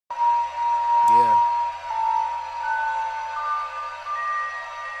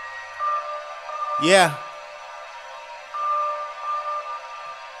Yeah.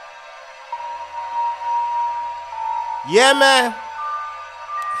 Yeah, man.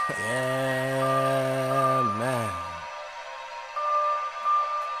 Yeah, man.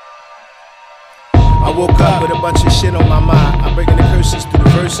 I woke up with a bunch of shit on my mind. I'm breaking the curses through the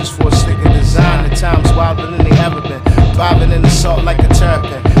verses for a slicker design. The time's wilder than they ever been. Thriving in the salt like a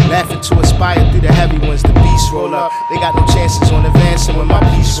terrapin. Laughing to aspire through the heavy ones. The beasts roll up. They got no chances on advancing when my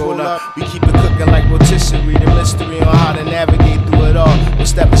piece roll up. We keep it cooking like rotisserie. The mystery on how to navigate through it all. We're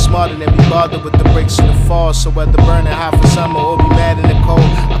stepping smarter than be bothered with the breaks in the fall. So whether burning hot for summer or be mad in the cold,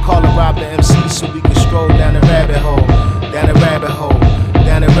 I call a Rob the MC so we can stroll down the rabbit hole. Down the rabbit hole.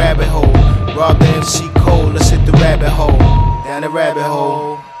 Down the rabbit hole. Rob the MC cold. Let's hit the rabbit hole. Down the rabbit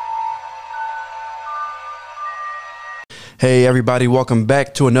hole. Hey everybody, welcome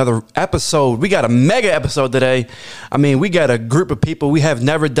back to another episode. We got a mega episode today. I mean, we got a group of people. We have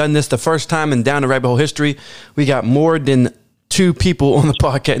never done this the first time in Down the Rabbit Hole history. We got more than 2 people on the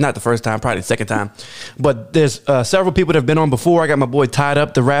podcast. Not the first time, probably the second time. But there's several people that have been on before. I got my boy Tied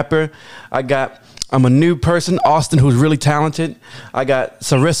Up, the rapper. I'm a new person, Austin, who's really talented. I got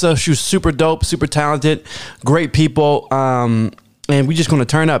Sarissa, she's super dope, super talented, great people. And we're just going to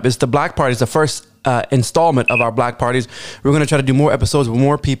turn up. It's the Black Party. It's the first installment of our Black Parties. We're going to try to do more episodes with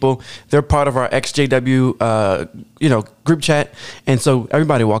more people. They're part of our EXJW, group chat. And so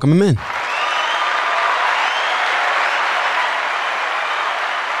everybody, welcome them in.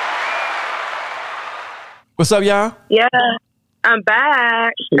 What's up, y'all? Yeah, I'm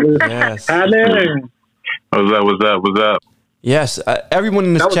back. Yes. Hi there. What's up? Yes, everyone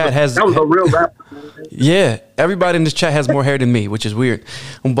in this chat has... That was a real rap. Yeah, everybody in this chat has more hair than me, which is weird.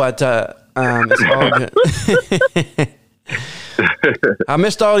 But it's all good. I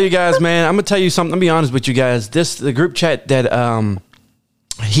missed all you guys, man. I'm going to tell you something. Let me be honest with you guys. The group chat that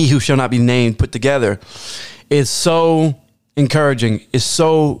He Who Shall Not Be Named put together is so encouraging. It's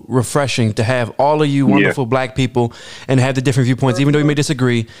so refreshing to have all of you wonderful black people and have the different viewpoints, even though we may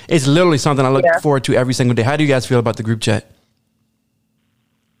disagree. It's literally something I look forward to every single day. How do you guys feel about the group chat?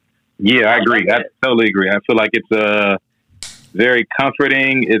 Yeah, I agree. I totally agree. I feel like it's very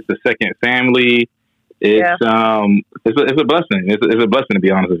comforting. It's a second family. It's a blessing. It's a blessing, to be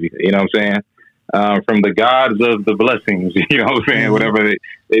honest with you. You know what I'm saying? From the gods of the blessings, you know what I'm saying? Whatever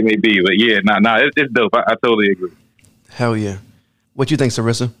they may be. But yeah, it's dope. I totally agree. Hell yeah. What you think,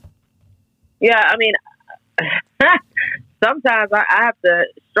 Sarissa? Yeah, I mean, sometimes I have to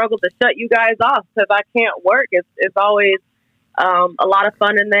struggle to shut you guys off because I can't work. It's always a lot of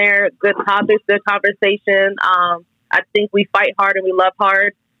fun in there, good topics, good conversation. I think we fight hard and we love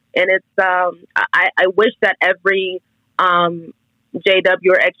hard. And it's, I wish that every JW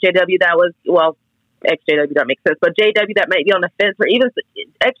or XJW that was, well, XJW, that makes sense, but JW that might be on the fence, or even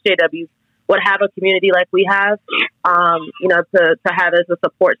XJW would have a community like we have, to have as a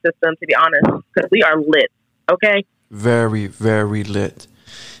support system, to be honest, because we are lit, okay? Very, very lit.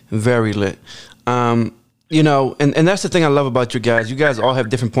 Very lit. And that's the thing I love about you guys. You guys all have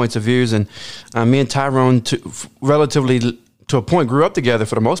different points of views, and me and Tyrone, relatively to a point, grew up together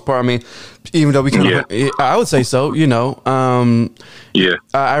for the most part. I mean, even though we I would say so,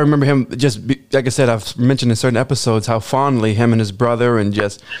 I remember him like I said, I've mentioned in certain episodes how fondly him and his brother and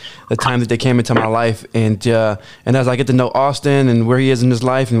just the time that they came into my life. And as I get to know Austin and where he is in his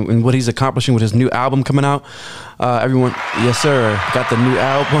life and what he's accomplishing with his new album coming out, everyone, yes, sir, got the new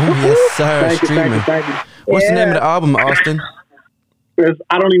album. Yes, sir, streaming. Thank you. What's the name of the album, Austin?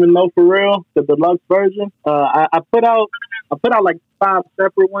 I don't even know for real. The deluxe version. I put out like 5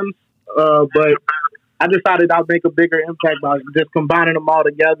 separate ones, but I decided I'll make a bigger impact by just combining them all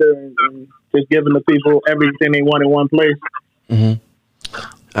together and just giving the people everything they want in one place. Mm-hmm.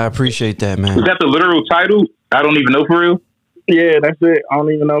 I appreciate that, man. Is that the literal title? I don't even know for real. Yeah, that's it. I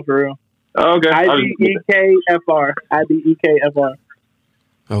don't even know for real. Okay. IDEKFR. IDEKFR.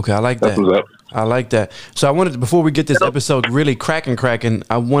 Okay, I like that. I like that. So I wanted, before we get this episode really cracking,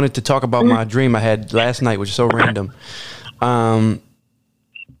 I wanted to talk about my dream I had last night, which is so random. I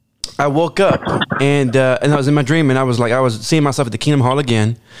woke up and I was in my dream, and I was seeing myself at the Kingdom Hall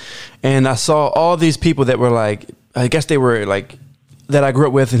again, and I saw all these people that were like, I guess they were like, that I grew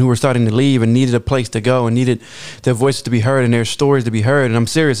up with and who were starting to leave and needed a place to go and needed their voices to be heard and their stories to be heard. And I'm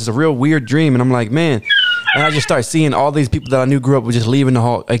serious, it's a real weird dream. And I'm like, man, and I just start seeing all these people that I knew grew up with just leaving the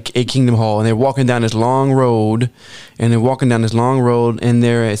hall, a Kingdom Hall, and they're walking down this long road, and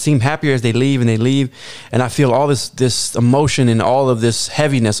it seemed happier as they leave, and I feel all this emotion and all of this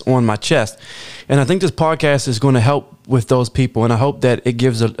heaviness on my chest. And I think this podcast is going to help with those people, and I hope that it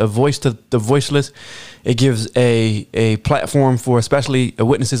gives a voice to the voiceless. It gives a platform for especially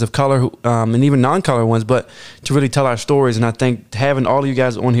witnesses of color and even non-color ones, but to really tell our stories. And I think having all of you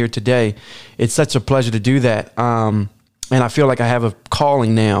guys on here today, it's such a pleasure to do that. And I feel like I have a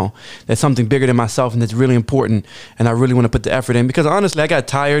calling now that's something bigger than myself and that's really important. And I really want to put the effort in because honestly, I got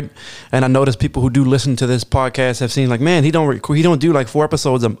tired, and I noticed people who do listen to this podcast have seen like, man, he don't do like 4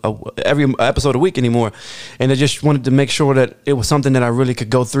 episodes every episode a week anymore. And I just wanted to make sure that it was something that I really could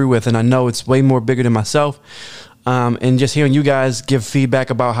go through with. And I know it's way more bigger than myself. And just hearing you guys give feedback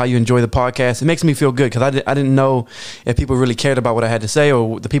about how you enjoy the podcast, it makes me feel good because I didn't know if people really cared about what I had to say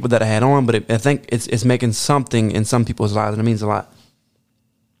or the people that I had on, but I think it's making something in some people's lives, and it means a lot.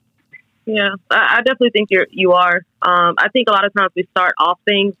 Yeah, I definitely think you are. I think a lot of times we start off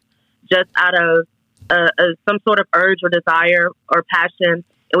things just out of some sort of urge or desire or passion,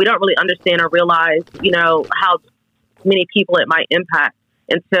 and we don't really understand or realize, how many people it might impact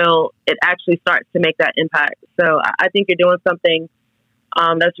until it actually starts to make that impact. So I think you're doing something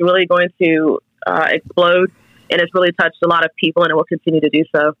that's really going to explode, and it's really touched a lot of people, and it will continue to do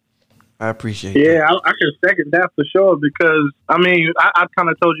so. I appreciate that. I can second that for sure because, I kind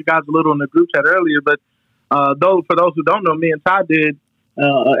of told you guys a little in the group chat earlier, but for those who don't know, me and Ty did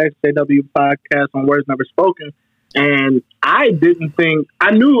an EXJW podcast on Words Never Spoken, and I didn't think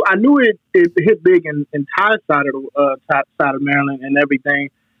I knew it hit big in Ty's side of Maryland and everything.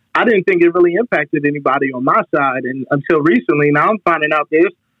 I didn't think it really impacted anybody on my side, and until recently, now I'm finding out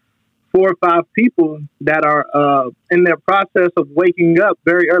there's 4 or 5 people that are in their process of waking up,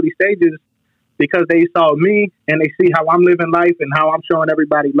 very early stages, because they saw me and they see how I'm living life and how I'm showing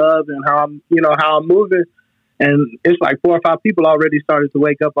everybody love and how I'm moving, and it's like 4 or 5 people already started to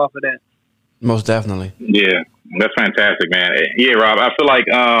wake up off of that. Most definitely. Yeah, that's fantastic, man. Yeah, Rob, I feel like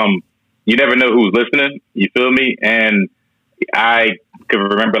you never know who's listening. You feel me? And I could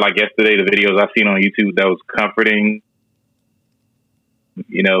remember like yesterday the videos I've seen on YouTube that was comforting.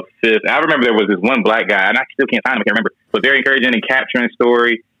 Fifth. I remember there was this one black guy, and I still can't find him. I can't remember, but very encouraging and capturing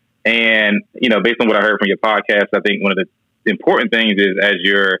story. And based on what I heard from your podcast, I think one of the important things is as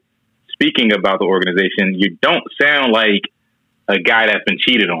you're speaking about the organization, you don't sound like a guy that's been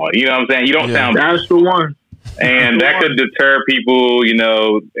cheated on. You know what I'm saying? You don't sound. That's the one. And that could deter people.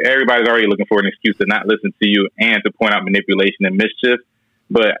 Everybody's already looking for an excuse to not listen to you and to point out manipulation and mischief.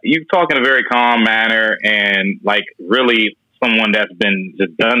 But you talk in a very calm manner and like really someone that's been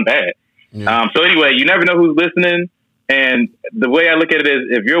just done bad. Yeah. So anyway, you never know who's listening. And the way I look at it is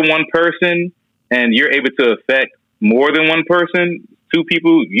if you're one person and you're able to affect more than one person, 2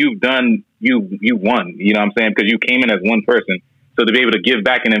 people, you won. You know what I'm saying? Because you came in as one person. So to be able to give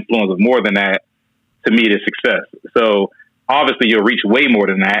back an influence of more than that, to me, is success. So obviously you'll reach way more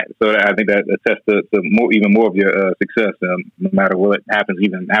than that. So I think that attests to even more of your success, no matter what happens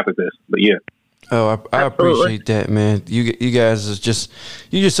even after this. But yeah. Oh, I appreciate that, man. You guys are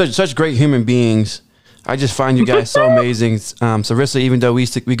you're just such great human beings. I just find you guys so amazing. Sarissa, even though we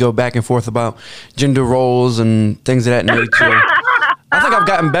go back and forth about gender roles and things of that nature, I think I've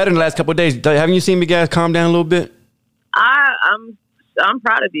gotten better in the last couple of days. Haven't you seen me guys calm down a little bit? I'm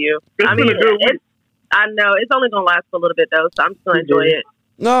proud of you. I know it's only gonna last for a little bit though, so I'm just gonna enjoy it.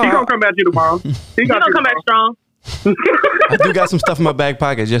 No, he's gonna come back to you tomorrow. He's gonna come back strong. I do got some stuff in my back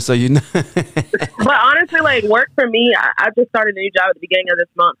pocket, just so you know. But honestly, like work for me, I just started a new job at the beginning of this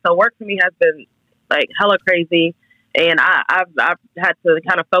month, so work for me has been like hella crazy, and I've had to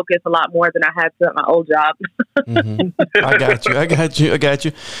kind of focus a lot more than I had to at my old job. Mm-hmm. I got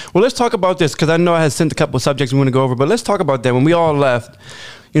you. Well, let's talk about this because I know I had sent a couple of subjects we want to go over, but let's talk about that. When we all left,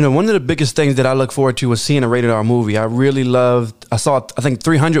 one of the biggest things that I look forward to was seeing a rated R movie. I really loved. I think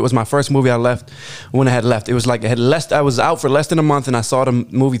 300 was my first movie I left when I had left. It was like I was out for less than a month, and I saw the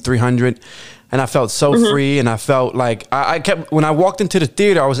movie 300, and I felt so free, and I felt like I kept when I walked into the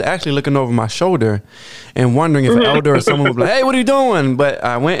theater, I was actually looking over my shoulder and wondering if an elder or someone would be like, "Hey, what are you doing?" But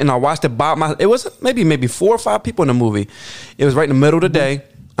I went and I watched it by myself. It was maybe 4 or 5 people in the movie. It was right in the middle of the day.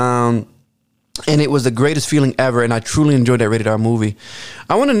 And it was the greatest feeling ever, and I truly enjoyed that rated R movie.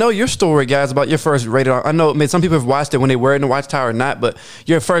 I want to know your story, guys, about your first rated R. I know some people have watched it when they were in the Watchtower or not, but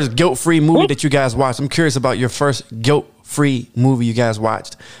your first guilt-free movie that you guys watched. I'm curious about your first guilt-free movie you guys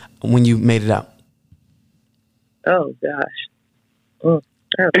watched when you made it out. Oh, gosh.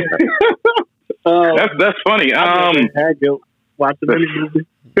 That's funny. Had guilt watching any movie.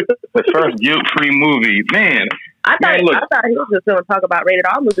 The first guilt-free movie, man. I thought he was just going to talk about rated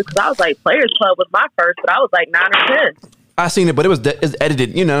R movies because I was like, Players Club was my first, but I was like 9 or 10. I seen it, but it's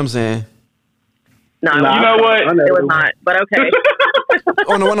edited. You know what I'm saying? No, you know what? It was not. But okay.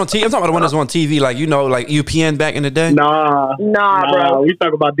 On the one on TV. I'm talking about the one that's on TV, like like UPN back in the day. Nah, bro. We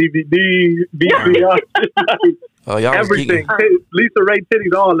talk about DVD, VCR, Oh, y'all everything. Lisa Ray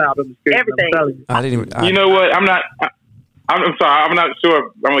titties all out on the screen. Everything. I'm telling you. I didn't even. You know what? I'm sorry. I'm not sure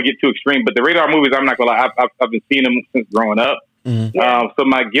if I'm gonna get too extreme, but the Radar movies, I'm not gonna lie. I've been seeing them since growing up. Mm-hmm. So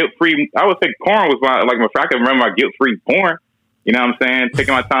my guilt-free, I would say porn was I can remember my guilt-free porn. You know what I'm saying?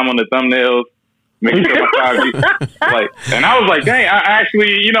 Taking my time on the thumbnails, making sure my 5G, and I was like, dang, I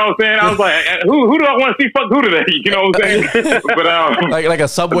actually, you know what I'm saying? I was like, who do I want to see fuck who today? You know what I'm saying? But like a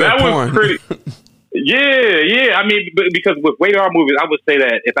Subway that porn. Was pretty. Yeah. I mean, because with Radar movies, I would say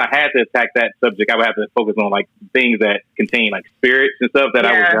that if I had to attack that subject, I would have to focus on like things that contain like spirits and stuff that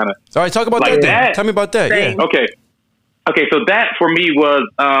I was kind of. All right, talk about like that. Tell me about that. Same. Yeah. Okay. So that for me was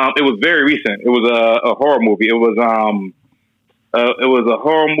it was very recent. It was a horror movie. It was a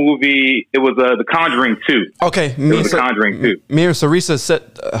horror movie. It was The Conjuring 2. Okay, it was The Conjuring 2. Me and Sarisa said,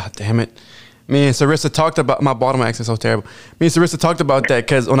 damn it. Me and Sarisa talked about my bottom accent so terrible. Me and Sarisa talked about that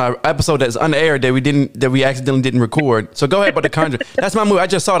because on our episode that's unaired that we accidentally didn't record. So go ahead about The Conjuring. That's my movie. I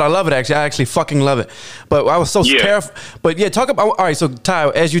just saw it. I love it actually. I actually fucking love it. But I was so terrified. But yeah, talk about. All right, so Ty,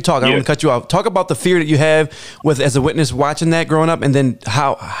 as you talk, I don't want to cut you off. Talk about the fear that you have with as a witness watching that growing up, and then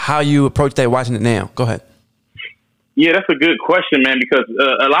how you approach that watching it now. Go ahead. Yeah, that's a good question, man, because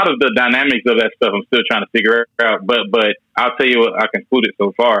a lot of the dynamics of that stuff I'm still trying to figure out. But I'll tell you what I concluded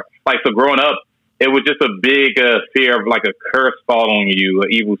so far. Like, so growing up, it was just a big fear of like a curse following you,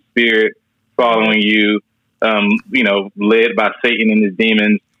 an evil spirit following you, led by Satan and his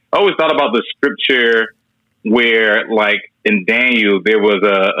demons. I always thought about the scripture where, like, in Daniel, there was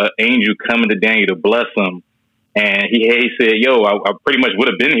an angel coming to Daniel to bless him. And he said, yo, I pretty much would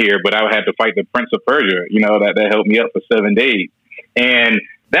have been here, but I had to fight the Prince of Persia, that helped me up for 7 days. And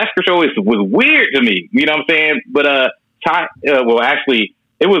that scripture always was weird to me, you know what I'm saying? But, actually,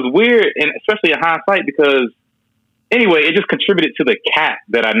 it was weird, and especially in hindsight, because anyway, it just contributed to the cat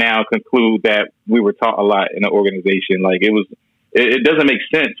that I now conclude that we were taught a lot in the organization. Like, it doesn't make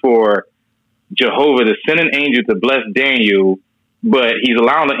sense for Jehovah to send an angel to bless Daniel, but he's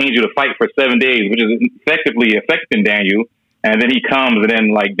allowing the angel to fight for 7 days, which is effectively affecting Daniel. And then he comes and then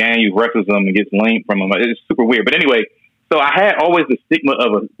like Daniel wrestles him and gets lame from him. It's super weird. But anyway, so I had always the stigma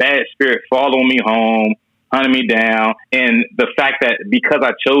of a bad spirit following me home, hunting me down. And the fact that because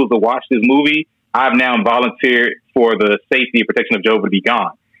I chose to watch this movie, I've now volunteered for the safety and protection of Jehovah to be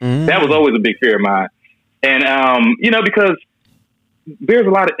gone. Mm-hmm. That was always a big fear of mine. And, because there's a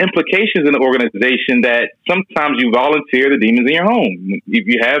lot of implications in the organization that sometimes you volunteer the demons in your home. If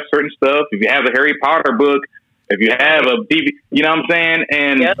you have certain stuff, if you have a Harry Potter book, if you have a DVD, you know what I'm saying?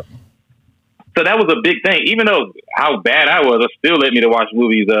 And so that was a big thing. Even though how bad I was, it still led me to watch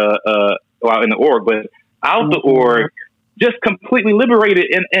movies while in the org, but out the org, just completely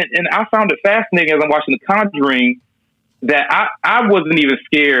liberated. And I found it fascinating as I'm watching The Conjuring that I wasn't even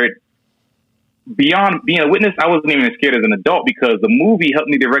scared. Beyond being a witness, I wasn't even scared as an adult because the movie helped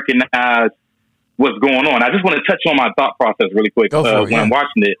me to recognize what's going on. I just want to touch on my thought process really quick when I'm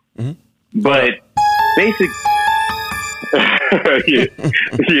watching it. Mm-hmm. But basically,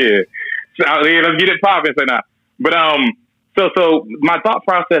 So, let's get it popping. But so my thought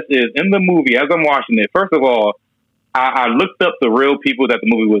process is in the movie as I'm watching it. First of all, I looked up the real people that the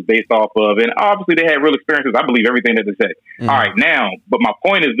movie was based off of, and obviously they had real experiences. I believe everything that they say. Mm-hmm. All right, now, but my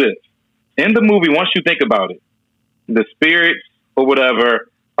point is this. In the movie, once you think about it, the spirits or whatever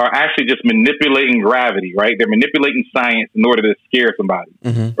are actually just manipulating gravity, right? They're manipulating science in order to scare somebody,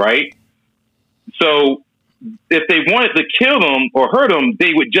 right? So if they wanted to kill them or hurt them,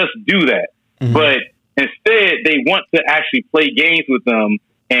 they would just do that. Mm-hmm. But instead, they want to actually play games with them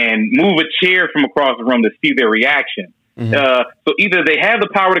and move a chair from across the room to see their reaction. Mm-hmm. So either they have the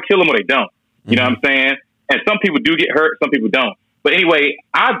power to kill them or they don't. You know what I'm saying? And some people do get hurt, some people don't. But anyway,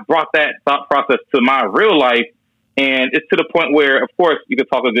 I brought that thought process to my real life, and it's to the point where, of course, you could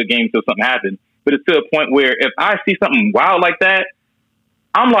talk a good game until something happens, but it's to the point where if I see something wild like that,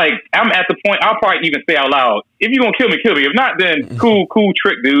 I'm at the point, I'll probably even say out loud, if you're going to kill me, kill me. If not, then cool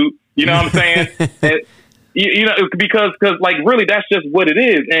trick, dude. You know what I'm saying? And, because like, really, that's just what it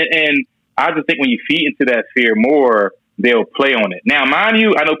is. And I just think when you feed into that fear more, they'll play on it. Now, mind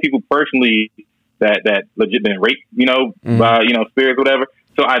you, I know people personally that legit been raped, by, spirits, whatever.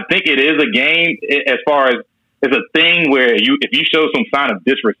 So I think it is a game as far as it's a thing where if you show some sign of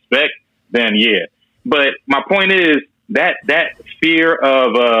disrespect, then yeah. But my point is that fear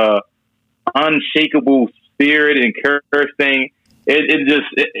of unshakable spirit and curse thing,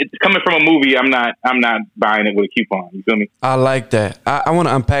 It's coming from a movie. I'm not buying it with a coupon. You feel me? I like that. I want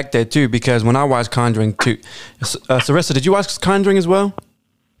to unpack that too, because when I watched Conjuring 2, Sarissa, did you watch Conjuring as well?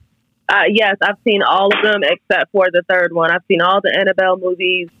 Yes, I've seen all of them except for the third one. I've seen all the Annabelle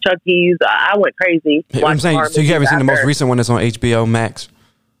movies, Chucky's. I went crazy. I'm saying, so you haven't seen the most recent one that's on HBO Max?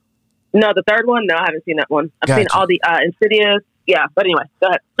 No, the third one? No, I haven't seen that one. I've Gotcha. seen all the Insidious. Yeah, but anyway, go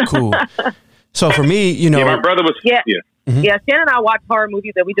ahead. Cool. So for me, you know, Yeah, my brother was. Yeah. Mhm. Yeah, Shannon and I watch horror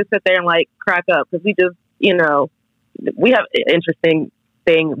movies that we just sit there and like crack up because we just, you know, we have an interesting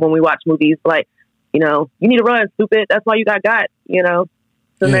thing when we watch movies. Like, you know, you need to run, stupid. That's why you got, you know,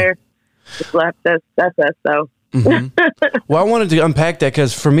 it's in there. It's left. That's us. So. Well, I wanted to unpack that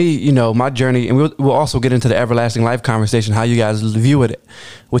because for me, you know, my journey, and we'll also get into the everlasting life conversation, how you guys view it,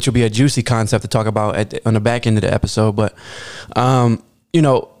 which will be a juicy concept to talk about on the back end of the episode. But, you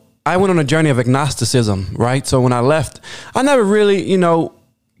know, I went on a journey of agnosticism, right? So when I left, I never really, you know,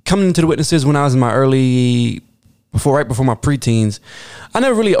 coming into the witnesses when I was in my right before my preteens, I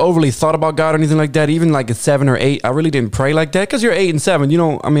never really overly thought about God or anything like that. Even like at 7 or 8, I really didn't pray like that because you're 8 and 7. You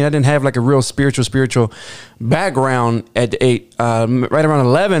know, I mean, I didn't have like a real spiritual background at 8. Right around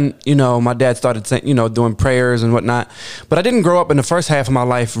 11, you know, my dad started saying, you know, doing prayers and whatnot. But I didn't grow up in the first half of my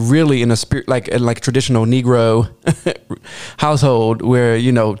life really in a spirit like traditional Negro household where,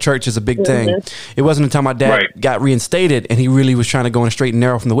 you know, church is a big thing. It wasn't until my dad got reinstated and he really was trying to go in a straight and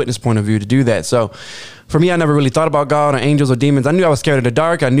narrow from the witness point of view to do that. So for me, I never really thought about God or angels or demons. I knew I was scared of the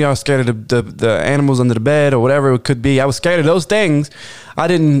dark. I knew I was scared of the animals under the bed or whatever it could be. I was scared of those things. I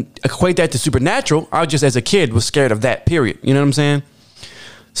didn't equate that to supernatural. I just, as a kid, was scared of that, period. You know what I'm saying?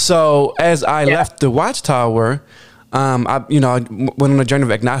 So as I left the Watchtower, I went on a journey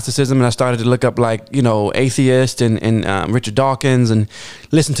of agnosticism and I started to look up like, you know, atheists and Richard Dawkins and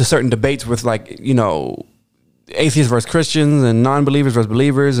listen to certain debates with like, you know, atheists versus Christians and non-believers versus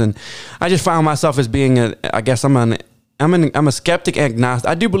believers, and I just found myself as being I'm a skeptic agnostic.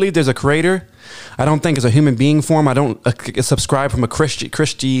 I do believe there's a creator. I don't think it's a human being form. I don't subscribe from a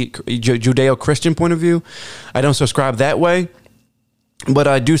Judeo-Christian point of view. I don't subscribe that way, but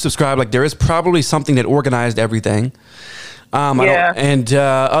I do subscribe like there is probably something that organized everything.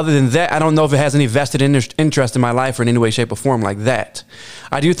 Other than that, I don't know if it has any vested interest in my life or in any way, shape, or form like that.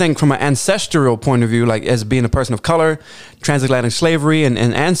 I do think from an ancestral point of view, like as being a person of color, transatlantic slavery, and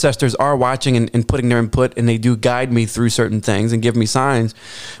ancestors are watching and putting their input, and they do guide me through certain things and give me signs.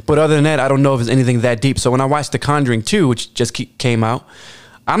 But other than that, I don't know if it's anything that deep. So when I watched The Conjuring 2, which just came out,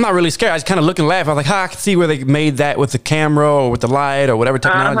 I'm not really scared. I just kind of look and laugh. I was like, I can see where they made that with the camera or with the light or whatever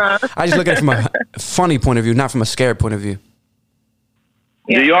technology. I just look at it from a funny point of view, not from a scared point of view.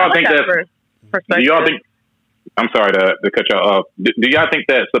 Yeah, do y'all think that? Do y'all think? I'm sorry to cut y'all off. Do y'all think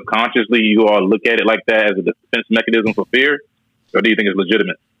that subconsciously you all look at it like that as a defense mechanism for fear, or do you think it's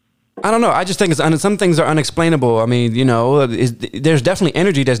legitimate? I don't know. I just think some things are unexplainable. I mean, you know, there's definitely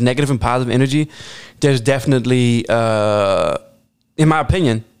energy. There's negative and positive energy. There's definitely, in my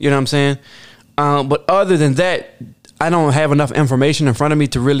opinion, you know what I'm saying. But other than that, I don't have enough information in front of me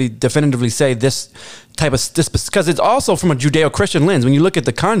to really definitively say this because it's also from a Judeo-Christian lens. When you look at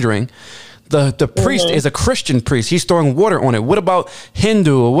The Conjuring, the priest is a Christian priest. He's throwing water on it. What about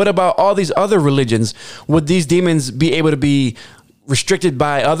Hindu? Or what about all these other religions? Would these demons be able to be restricted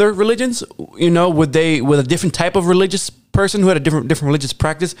by other religions? You know, would a different type of religious person who had a different religious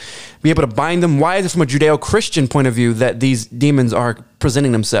practice be able to bind them? Why is it from a Judeo-Christian point of view that these demons are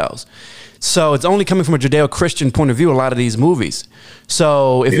presenting themselves? So it's only coming from a Judeo-Christian point of view, a lot of these movies.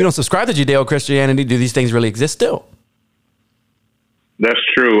 So if you don't subscribe to Judeo-Christianity, do these things really exist still? That's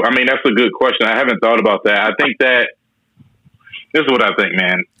true. I mean, that's a good question. I haven't thought about that. I think that this is what I think,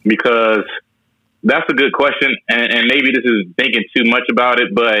 man, because that's a good question. And maybe this is thinking too much about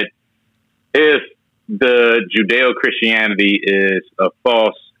it, but if the Judeo-Christianity is a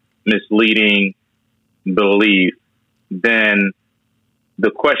false, misleading belief, then the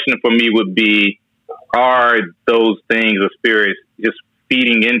question for me would be, are those things or spirits just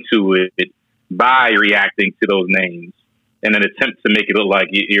feeding into it by reacting to those names in an attempt to make it look like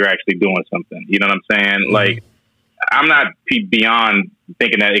you're actually doing something? You know what I'm saying? Mm-hmm. Like, I'm not beyond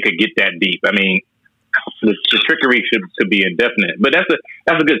thinking that it could get that deep. I mean, the trickery should be indefinite. But that's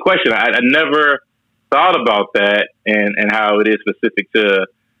a good question. I never thought about that and how it is specific to,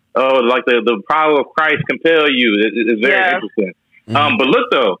 like the power of Christ compel you. It's very interesting. Mm-hmm. But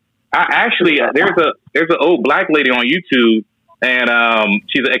look though, I actually there's an old black lady on YouTube, and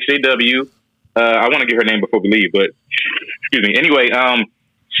she's an EXJW. I want to get her name before we leave, but excuse me. Anyway,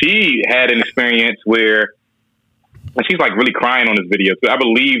 she had an experience where she's like really crying on this video. So I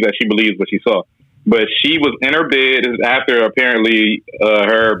believe that she believes what she saw. But she was in her bed after apparently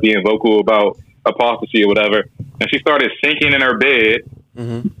her being vocal about apostasy or whatever, and she started sinking in her bed,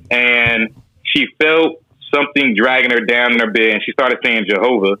 and she felt something dragging her down in her bed, and she started saying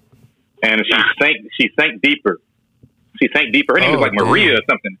Jehovah, and she sank deeper. She sank deeper. Her name was like Maria or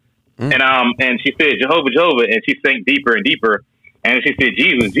something, and she said Jehovah, Jehovah, and she sank deeper and deeper, and she said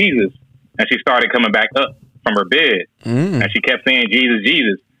Jesus, Jesus, and she started coming back up from her bed, and she kept saying Jesus,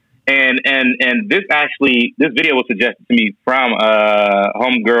 Jesus. And this video was suggested to me from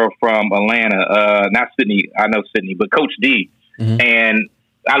homegirl from Atlanta, not Sydney, I know Sydney, but Coach D. And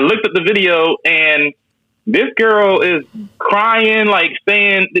I looked at the video, and this girl is crying, like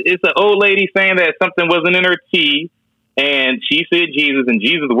saying it's an old lady saying that something wasn't in her tea, and she said Jesus, and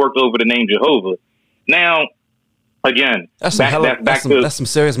Jesus worked over the name Jehovah. Now, again, that's some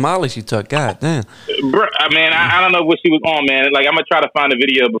serious Molly she took. God damn. Bro, man, I don't know what she was on, man. Like, I'm gonna try to find a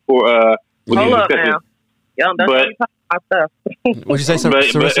video before. Hold up now. Yo, that's what you talking about stuff. What'd you say,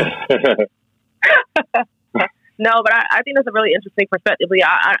 Sarissa? No, but I think that's a really interesting perspective.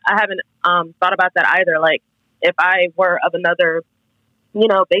 I haven't thought about that either. Like, if I were of another,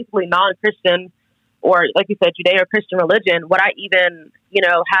 basically non-Christian, or like you said, Judeo-Christian religion, would I even,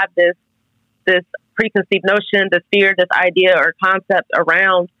 have this preconceived notion, this fear, this idea or concept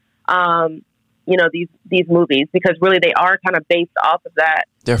around, these movies, because really they are kind of based off of that.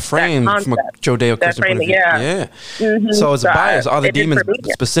 They're framed from a Judeo-Christian point of view. Yeah. So it's a bias. Are the demons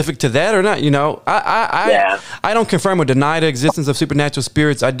specific to that or not? I don't confirm or deny the existence of supernatural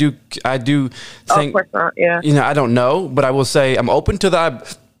spirits. I do think. Of course not. Yeah. I don't know, but I will say I'm open to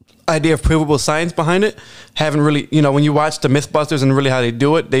the idea of provable science behind it. Haven't really, when you watch the Mythbusters and really how they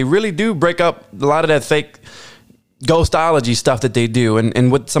do it, they really do break up a lot of that fake ghostology stuff that they do,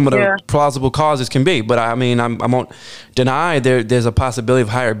 and what some of the plausible causes can be. But I won't deny there's a possibility of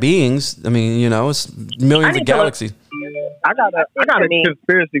higher beings. It's millions of galaxies. I got a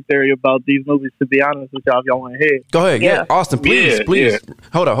conspiracy theory about these movies, to be honest with y'all, if y'all want to hear. Go ahead. Yeah. Austin, please.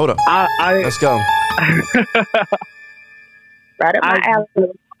 Hold up. Let's go. Right up my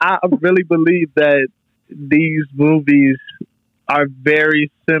alley. I really believe that these movies are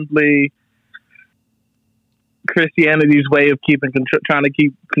very simply Christianity's way of trying to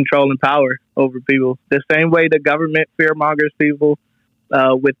keep control and power over people. The same way the government fearmongers people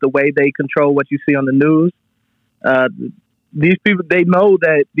with the way they control what you see on the news. These people, they know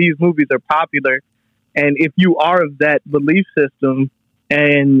that these movies are popular, and if you are of that belief system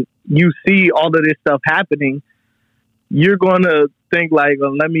and you see all of this stuff happening, you're going to think like,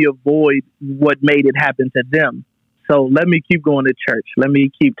 well, let me avoid what made it happen to them. So let me keep going to church. Let me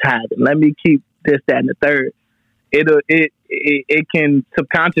keep tithing. Let me keep this, that, and the third. It can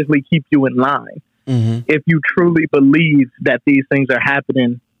subconsciously keep you in line if you truly believe that these things are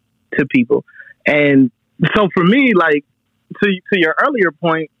happening to people. And so for me, like to your earlier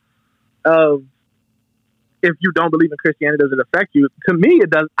point of if you don't believe in Christianity, does it affect you? To me, it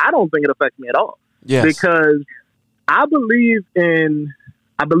does. I don't think it affects me at all. Yes. Because I believe in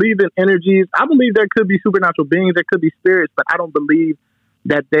energies. I believe there could be supernatural beings, there could be spirits, but I don't believe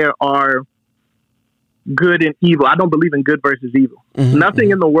that there are good and evil. I don't believe in good versus evil.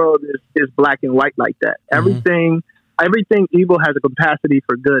 Nothing in the world is black and white like that. Everything evil has a capacity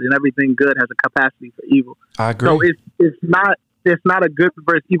for good, and everything good has a capacity for evil. I agree. So it's not a good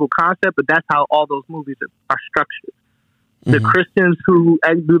versus evil concept, but that's how all those movies are structured. The Christians who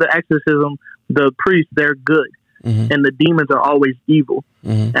do the exorcism, the priests, they're good. And the demons are always evil.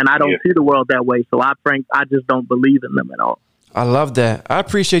 And I don't see the world that way. So I just don't believe in them at all. I love that. I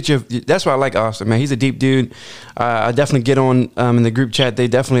appreciate you. That's why I like Austin, man. He's a deep dude. I definitely get on in the group chat. They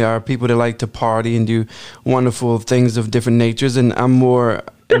definitely are people that like to party and do wonderful things of different natures. And I'm more,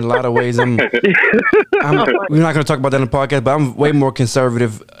 in a lot of ways, we're not going to talk about that in the podcast, but I'm way more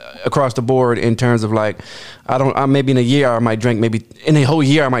conservative across the board in terms of like, maybe in a year I might drink in a whole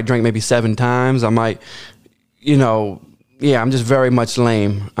year I might drink maybe 7 times. I might, I'm just very much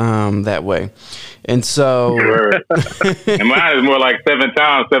lame that way. And so... and mine is more like 7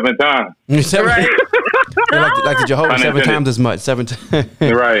 times. Right? like the Jehovah, 7 times as much. 7 times.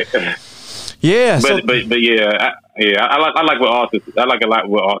 Right. Yeah. But yeah, I like what Austin. I like a lot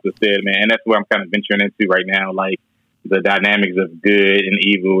what Austin said, man, and that's where I'm kind of venturing into right now, like the dynamics of good and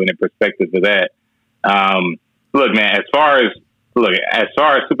evil and the perspective of that. Look, man, as far as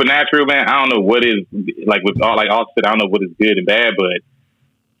supernatural, man, I don't know what is like Austin said. I don't know what is good and bad, but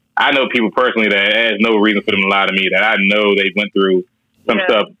I know people personally that has no reason for them to lie to me. That I know they went through some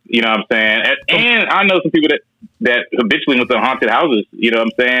stuff. You know what I'm saying? And I know some people that habitually went to haunted houses. You know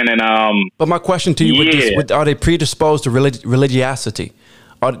what I'm saying? And but my question to you: are they predisposed to religiosity,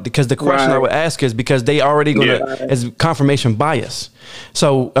 Because the question I would ask is because they already going to, as confirmation bias.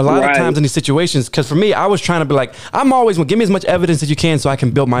 So a lot of times in these situations, because for me, I was trying to be like, I'm always going to give me as much evidence as you can so I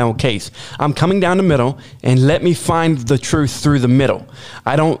can build my own case. I'm coming down the middle and let me find the truth through the middle.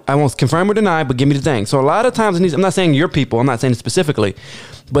 I won't confirm or deny, but give me the thing. So a lot of times in these, I'm not saying your people, I'm not saying it specifically,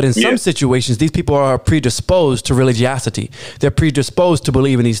 but in some situations, these people are predisposed to religiosity. They're predisposed to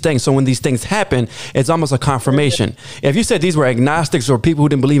believe in these things. So when these things happen, it's almost a confirmation. If you said these were agnostics or people who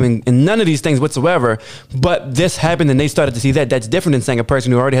didn't believe in none of these things whatsoever, but this happened and they started to see that, that's different than saying a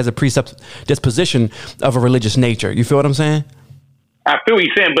person who already has a predisposition of a religious nature. You feel what I'm saying? I feel what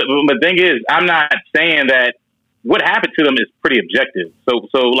you're saying, but the thing is, I'm not saying that what happened to them is pretty objective.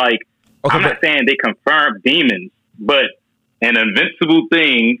 So like, I'm not saying they confirmed demons, but an invincible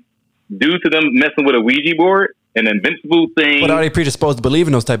thing due to them messing with a Ouija board, an invincible thing. But are they predisposed to believe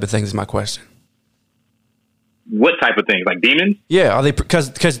in those type of things is my question. What type of things? Like demons? Yeah, are they, because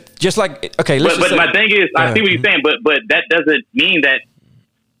just like, okay, let's but my thing is, I see what you're saying, but that doesn't mean that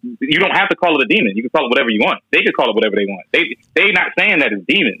you don't have to call it a demon. You can call it whatever you want. They can call it whatever they want. They're not saying that it's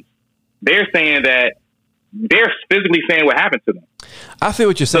demons. They're saying that they're physically saying what happened to them. I feel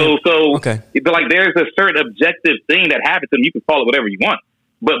what you're saying. So okay. Like there's a certain objective thing that happened to them. You can call it whatever you want.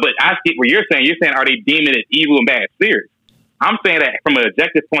 But I see what you're saying. You're saying, are they deeming it evil and bad spirits? I'm saying that from an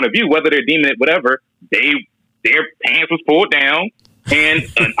objective point of view, whether they're deeming it whatever, their pants was pulled down and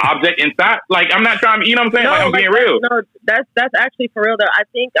an object inside. Like, I'm not trying to, you know what I'm saying? No, like, I'm being real. No, that's actually for real, though. I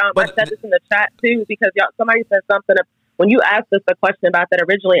think I said this in the chat, too, because somebody said something. When you asked us the question about that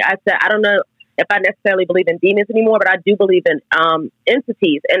originally, I said, I don't know if I necessarily believe in demons anymore, but I do believe in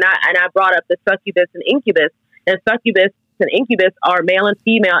entities. And I brought up the succubus and incubus. And succubus and incubus are male and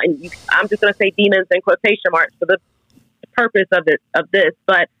female. And I'm just going to say demons in quotation marks for the purpose of this.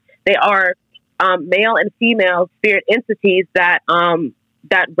 But they are male and female spirit entities that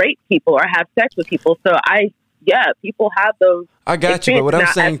rape people or have sex with people. So people have those. I got you, but what I'm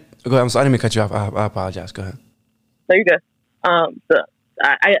saying, go ahead, I didn't mean to cut you off. I apologize. Go ahead. No, you're good.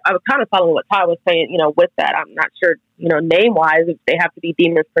 I was kind of following what Ty was saying, with that. I'm not sure, name wise, if they have to be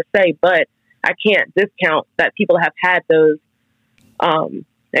demons per se, but I can't discount that people have had those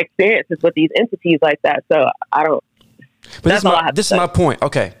experiences with these entities like that. So I don't. But this is my point.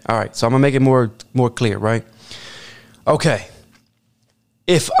 Okay. All right. So I'm gonna make it more clear, right? Okay.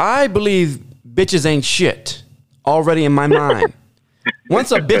 If I believe bitches ain't shit already in my mind,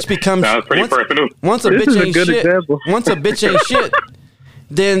 once a bitch becomes once a bitch ain't shit, once a bitch ain't shit,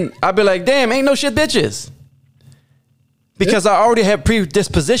 then I'll be like, damn, ain't no shit bitches. Because I already have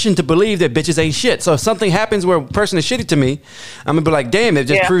predisposition to believe that bitches ain't shit. So if something happens where a person is shitty to me, I'm gonna be like, damn, it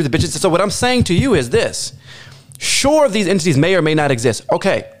just proves the bitches. So what I'm saying to you is this. Sure, these entities may or may not exist.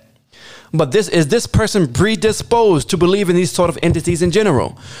 Okay. But is this person predisposed to believe in these sort of entities in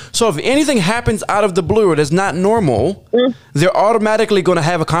general? So if anything happens out of the blue or that's not normal, they're automatically going to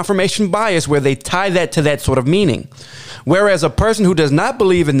have a confirmation bias where they tie that to that sort of meaning. Whereas a person who does not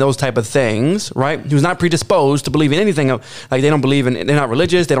believe in those type of things, right, who's not predisposed to believe in anything, like they don't believe in, they're not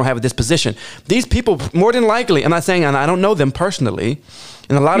religious, they don't have a disposition. These people, more than likely, I'm not saying, and I don't know them personally,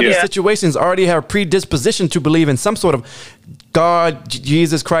 in a lot of these situations already have a predisposition to believe in some sort of God,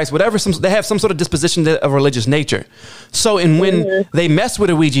 Jesus Christ, whatever, they have some sort of disposition of religious nature. So when they mess with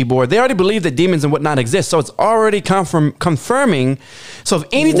a Ouija board, they already believe that demons and whatnot exist. So it's already confirming. So if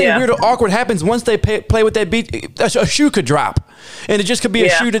anything weird or awkward happens once they play with that beat, a shoe could drop. And it just could be a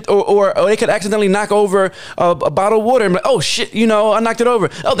shoe that, or they could accidentally knock over a bottle of water and be like, oh shit, I knocked it over.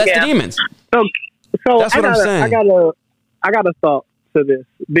 Oh, that's the demons. So that's what I'm saying. I got a thought to this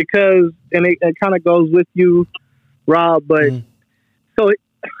because, and it kind of goes with you, Rob, but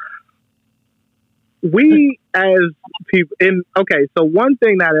we as people so one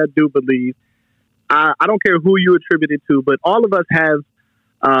thing that I do believe, I don't care who you attribute it to, but all of us have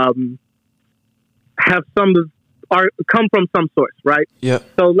come from some source, right? Yeah.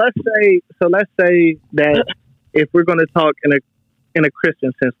 So let's say that if we're going to talk in a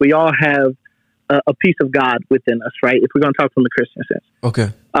Christian sense, we all have a piece of God within us, right? If we're going to talk from a Christian sense. Okay.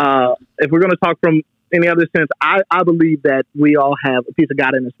 If we're going to talk from any other sense, I believe that we all have a piece of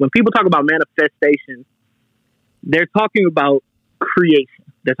God in us. When people talk about manifestation, they're talking about creation.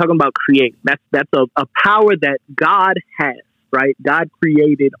 They're talking about create. That's a power that God has, right? God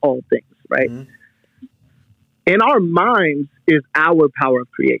created all things, right? Mm-hmm. In our minds is our power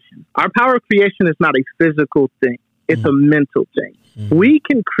of creation. Our power of creation is not a physical thing. It's a mental thing. Mm-hmm. We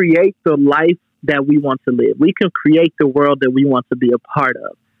can create the life that we want to live. We can create the world that we want to be a part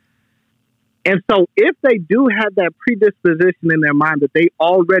of. And so if they do have that predisposition in their mind that they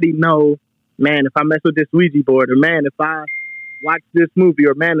already know, man, if I mess with this Ouija board, or man, if I watch this movie,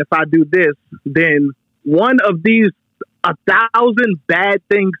 or man, if I do this, then one of these 1,000 bad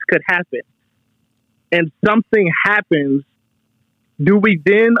things could happen, and something happens. Do we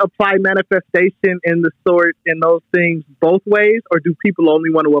then apply manifestation in the sort in those things both ways, or do people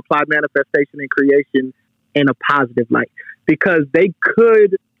only want to apply manifestation and creation in a positive light? Because they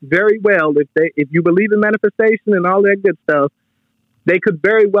could very well, if you believe in manifestation and all that good stuff, they could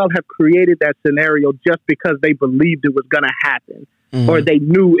very well have created that scenario just because they believed it was going to happen, or they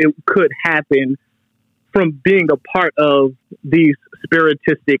knew it could happen from being a part of these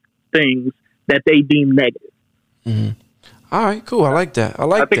spiritistic things that they deem negative. Mm-hmm. All right, cool. I like that.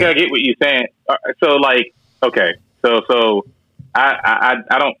 I think I get what you're saying. So, like, okay, so I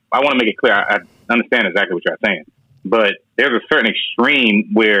want to make it clear. I understand exactly what you're saying, but there's a certain extreme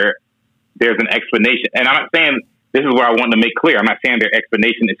where there's an explanation, and I'm not saying this is where I want to make clear. I'm not saying their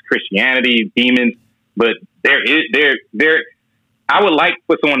explanation is Christianity, demons, but there. I would like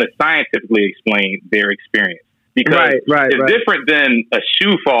for someone to scientifically explain their experience, because it's different than a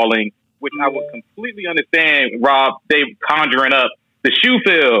shoe falling, which I would completely understand, Rob, they conjuring up the shoe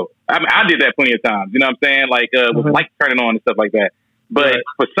fell. I mean, I did that plenty of times, you know what I'm saying? Like, with lights turning on and stuff like that. But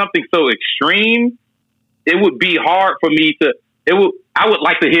for something so extreme, it would be hard for me to, I would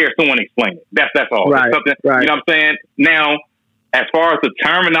like to hear someone explain it. That's all. You know what I'm saying? Now, as far as the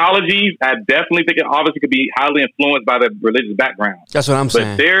terminologies, I definitely think it obviously could be highly influenced by the religious background. That's what I'm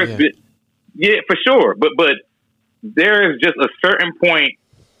saying. Yeah, for sure. But there is just a certain point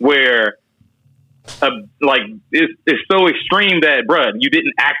where, like, it's so extreme that, bruh,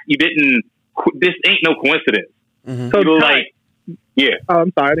 this ain't no coincidence. Mm-hmm. So, like, yeah. Oh,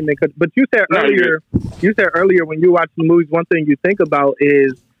 I'm sorry, I didn't make it. But you said earlier when you watch the movies, one thing you think about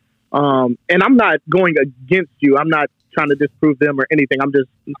is, and I'm not going against you. I'm not trying to disprove them or anything. I'm just,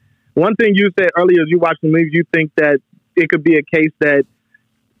 one thing you said earlier is you watch the movies, you think that it could be a case that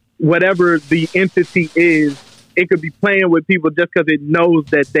whatever the entity is, it could be playing with people just because it knows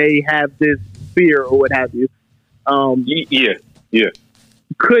that they have this fear or what have you. Yeah.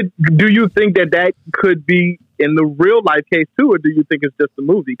 Do you think that could be in the real life case too, or do you think it's just a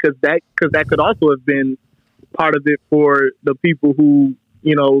movie? Because that could also have been part of it for the people who,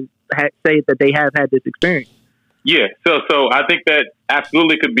 you know, say that they have had this experience. Yeah, so I think that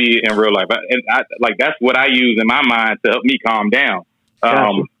absolutely could be in real life, and like that's what I use in my mind to help me calm down.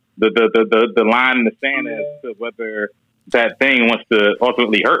 The line in the sand as to whether that thing wants to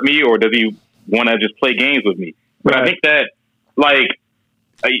ultimately hurt me or does he want to just play games with me. But I think that, like,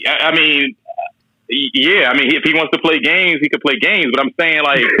 I mean, if he wants to play games, he could play games. But I'm saying,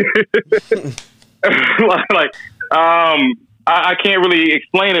 like, I can't really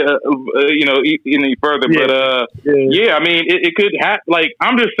explain it, any further. Yeah. But I mean, it could happen. Like,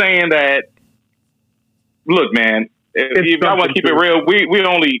 I'm just saying that. Look, man, if I want to keep it real,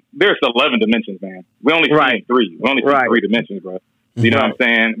 there's 11 dimensions, man. We only see 3. We only see 3 dimensions, bro. You know what I'm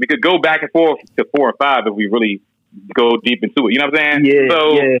saying? We could go back and forth to 4 or 5 if we really go deep into it. You know what I'm saying?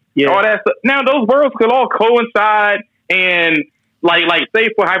 All that stuff. Now, those worlds could all coincide and. Like, say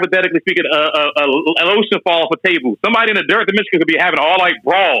for hypothetically speaking, an ocean fall off a table. Somebody in the dirt dimension could be having all like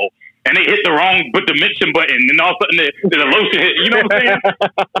brawl, and they hit the wrong dimension button, and all of a sudden the lotion hit. You know what I'm saying?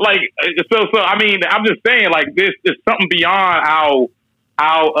 Like, so I mean, I'm just saying, like, this is something beyond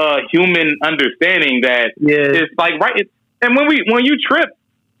our human understanding that it's like and when you trip,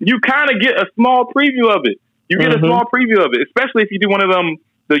 you kind of get a small preview of it. You get a small preview of it, especially if you do one of them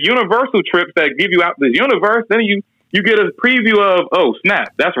the universal trips that give you out the universe. Then you get a preview of, oh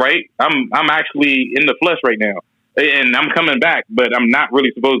snap, that's right. I'm actually in the flesh right now, and I'm coming back, but I'm not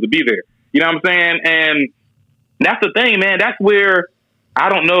really supposed to be there. You know what I'm saying? And that's the thing, man. That's where I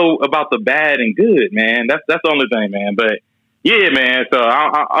don't know about the bad and good, man. That's the only thing, man. But yeah, man. So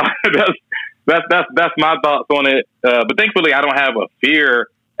that's my thoughts on it. But thankfully, I don't have a fear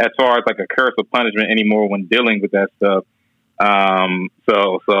as far as like a curse or punishment anymore when dealing with that stuff.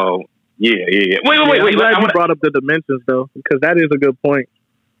 So. Yeah. Wait. I'm glad you brought up the dimensions, though, because that is a good point.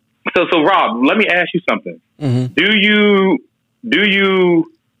 So Rob, let me ask you something. Mm-hmm. Do you?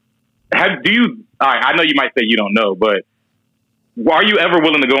 All right, I know you might say you don't know, but are you ever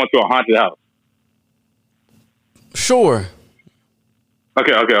willing to go into a haunted house? Sure.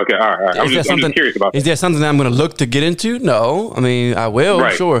 Okay. All right. I'm just curious about that. Is there something that I'm going to look to get into? No. I mean, I will.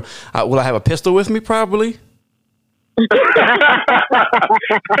 Right. Sure. Will I have a pistol with me? Probably. and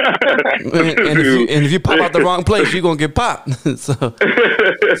if you pop out the wrong place, you're gonna get popped. so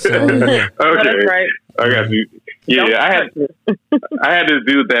yeah. Okay, right. I got you. Yeah, I had this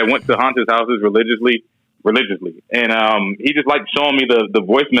dude that went to haunted houses religiously, and he just liked showing me the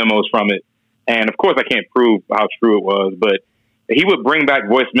voice memos from it. And of course, I can't prove how true it was, but he would bring back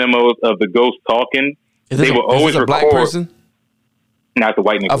voice memos of the ghost talking. They would always a record. Black person? Not the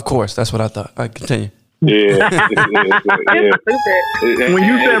white nigga. Of course, that's what I thought. I continue. Yeah. When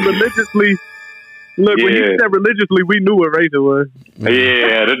you said religiously, look, when you said religiously, we knew what race it was.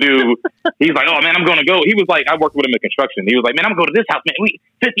 Yeah, the dude, he's like, oh man, I'm gonna go. He was like, I worked with him in construction. He was like, man, I'm going to this house, man.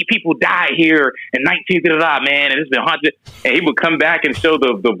 50 people died here in 19 man, and it's been haunted. And he would come back and show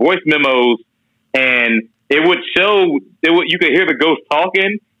the voice memos, and it would show you could hear the ghost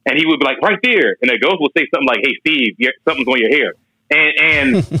talking, and he would be like, right there, and the ghost would say something like, hey Steve, something's on your hair.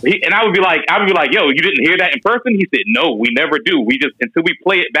 And I would be like, yo, you didn't hear that in person? He said, no, we never do. We just, until we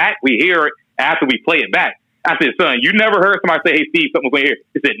play it back, we hear it after we play it back. I said, son, you never heard somebody say, hey, Steve, something's going to hear.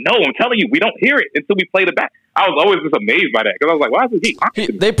 He said, no, I'm telling you, we don't hear it until we play it back. I was always just amazed by that because I was like, why is he?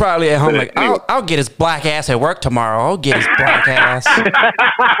 They probably at home like, I'll get his black ass at work tomorrow. I'll get his black ass.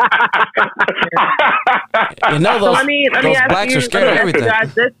 You know, those, let me those ask blacks you, are scared of everything.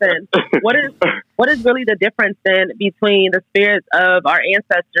 Guys, this then. What is really the difference then between the spirits of our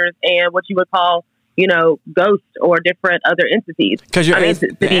ancestors and what you would call, ghosts or different other entities? Because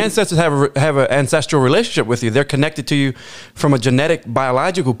the ancestors have an ancestral relationship with you. They're connected to you from a genetic,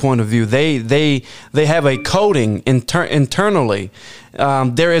 biological point of view. They have a coding internally.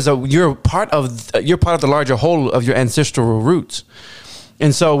 You're part of the larger whole of your ancestral roots.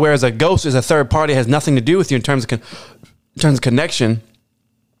 And so, whereas a ghost is a third party, has nothing to do with you in terms of connection,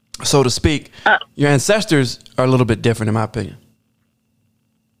 so to speak. Your ancestors are a little bit different, in my opinion.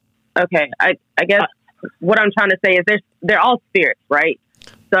 Okay, I guess what I'm trying to say is they're all spirits, right?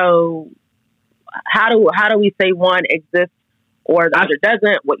 So how do we say one exists or the other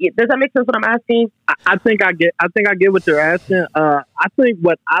doesn't? Does that make sense? What I'm asking? I think I get what you're asking. I think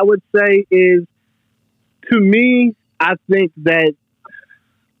what I would say is, to me, I think that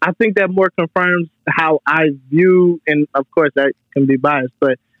more confirms how I view, and of course that can be biased,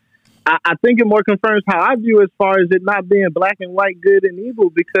 but I think it more confirms how I view as far as it not being black and white, good and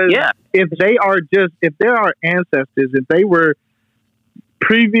evil, because if they're our ancestors, if they were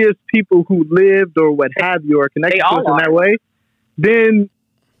previous people who lived or what have you, or connected to us in that way, then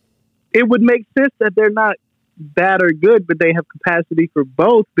it would make sense that they're not bad or good, but they have capacity for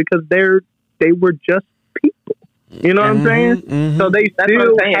both because they were just people. You know what I'm saying? Mm-hmm. So they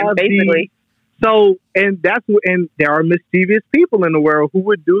still have basically. And there are mischievous people in the world who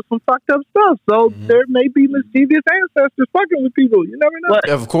would do some fucked up stuff. So there may be mischievous ancestors fucking with people. You never know. Well,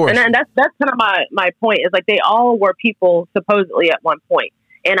 of course. And that's kind of my point. Is like they all were people supposedly at one point.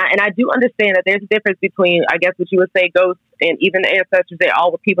 And I do understand that there's a difference between, I guess, what you would say ghosts and even the ancestors. They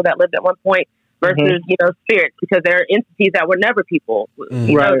all were people that lived at one point versus spirits, because they're entities that were never people.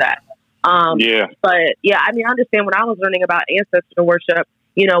 You know that. But I understand when I was learning about ancestor worship.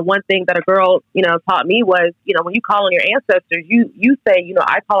 One thing that a girl, taught me was, when you call on your ancestors, you say,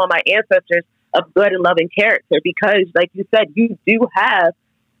 I call on my ancestors of good and loving character, because, like you said, you do have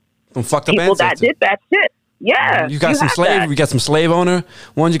some fucked up people ancestors that did that shit. Yeah, you got some slave. You got some slave owner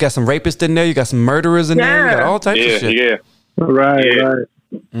ones. You got some rapists in there. You got some murderers in there. You got all types of shit. Right.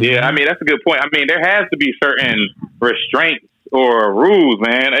 Yeah, that's a good point. There has to be certain restraints or rules,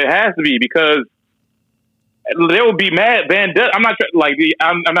 man. It has to be, because there will be mad vendettas. I'm not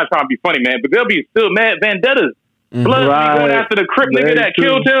trying to be funny, man, but there'll be still mad vendettas. Blood be going after the Crip nigga that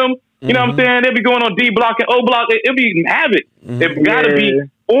killed him. You know what I'm saying? They'll be going on D block and O block. It'll be havoc. It's got to be,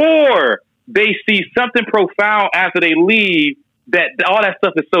 or they see something profound after they leave that all that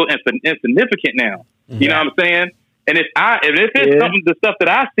stuff is so insignificant now. You know what I'm saying? And if it's something, the stuff that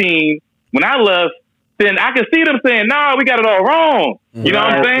I seen when I left, then I can see them saying, "No, we got it all wrong." You know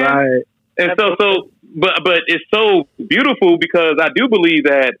what I'm saying? Right. And but it's so beautiful, because I do believe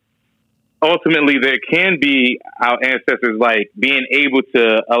that ultimately there can be our ancestors like being able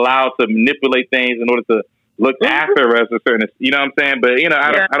to allow to manipulate things in order to look after us a certain, you know what I'm saying? But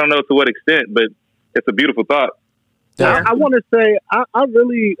I don't know to what extent, but it's a beautiful thought. I want to say I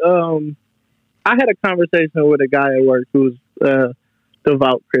really I had a conversation with a guy at work who's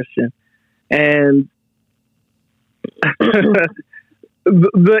devout Christian, and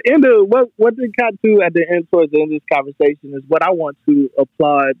the end of what they got to at the end, towards the end of this conversation, is what I want to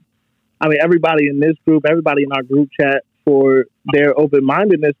applaud. Everybody in this group, everybody in our group chat, for their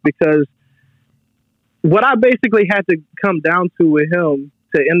open-mindedness, because what I basically had to come down to with him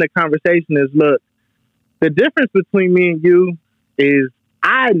to end the conversation is, look, the difference between me and you is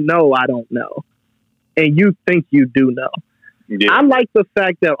I know I don't know, and you think you do know. Yeah. I like the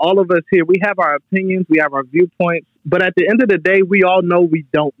fact that all of us here, we have our opinions, we have our viewpoints, but at the end of the day, we all know we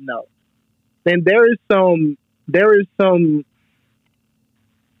don't know. And there is some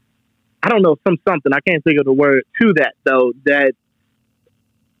I don't know, something. I can't think of the word to that though. That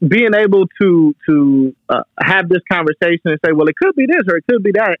being able to have this conversation and say, well, it could be this or it could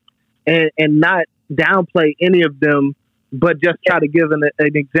be that, and not downplay any of them, but just try to give an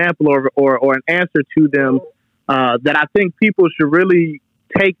example or an answer to them that I think people should really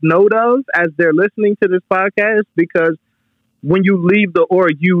take note of as they're listening to this podcast, because when you leave the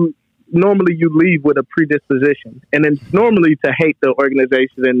org, you leave with a predisposition, and it's normally to hate the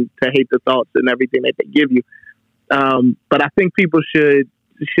organization and to hate the thoughts and everything that they give you. But I think people should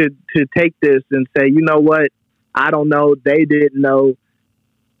take this and say, you know what, I don't know, they didn't know,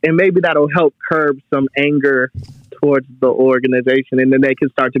 and maybe that'll help curb some anger towards the organization, and then they can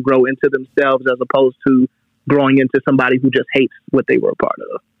start to grow into themselves as opposed to growing into somebody who just hates what they were a part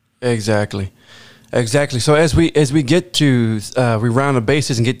of. Exactly. So as we get to we round the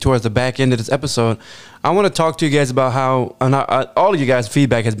bases and get towards the back end of this episode, I want to talk to you guys about how all of you guys'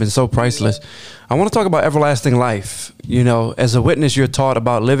 feedback has been so priceless. I want to talk about everlasting life. You know, as a witness, you're taught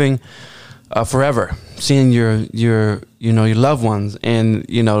about living forever, seeing your loved ones, and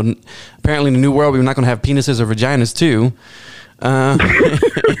apparently in the new world we're not going to have penises or vaginas too.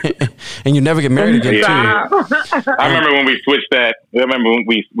 And you never get married again too. I remember when we switched that. I remember when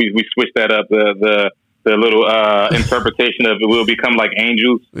we switched that up. The little interpretation of it will become like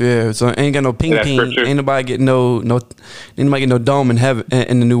angels. Yeah, so ain't got no ping. Ain't nobody get no dome in heaven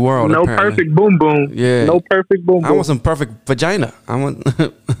in the new world. No apparently. Perfect boom boom. Yeah, no perfect boom boom. I want some perfect vagina. I want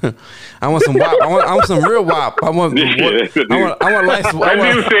some wop. I want some real wop. I want life.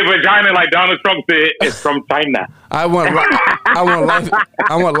 I do say vagina like Donald Trump said. It's from China. I want life.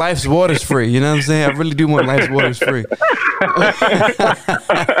 I want life's waters free. You know what I'm saying? I really do want life's waters free.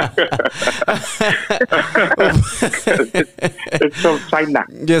 It's from China.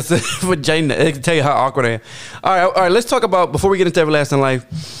 Yes, vagina. I can tell you how awkward I am. All right. Let's talk about, before we get into everlasting life.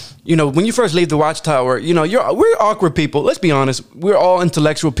 When you first leave the Watchtower, we're awkward people. Let's be honest. We're all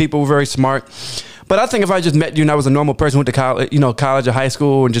intellectual people. We're very smart. But I think if I just met you and I was a normal person, went to college or high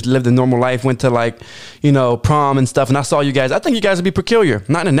school and just lived a normal life, went to prom and stuff, and I saw you guys, I think you guys would be peculiar,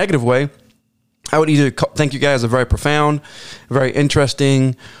 not in a negative way. I would either think you guys are very profound, very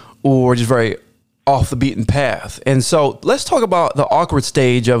interesting, or just very off the beaten path. And so let's talk about the awkward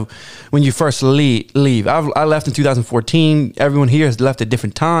stage of when you first leave. I left in 2014. Everyone here has left at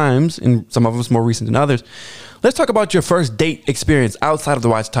different times, and some of us more recent than others. Let's talk about your first date experience outside of the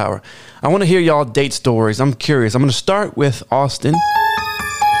Watchtower. I want to hear y'all date stories. I'm curious. I'm going to start with Austin.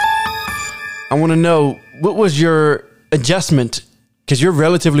 I want to know, what was your adjustment? Because you're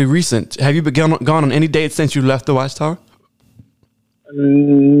relatively recent. Have you gone on any dates since you left the Watchtower?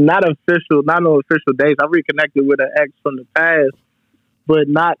 Not no official dates. I reconnected with an ex from the past, but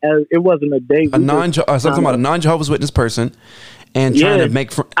it wasn't a date. I'm talking about a non-Jehovah's Witness person. And trying to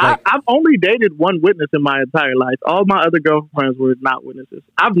make I've only dated one witness in my entire life. All my other girlfriends were not witnesses.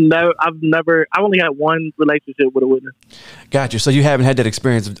 I've only had one relationship with a witness. Gotcha. So you haven't had that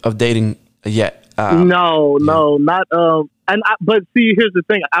experience of dating yet? No, not. But see, here's the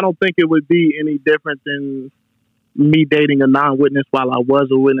thing. I don't think it would be any different than me dating a non-witness while I was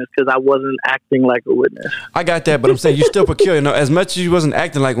a witness, because I wasn't acting like a witness. I got that, but I'm saying you're still peculiar. As much as you wasn't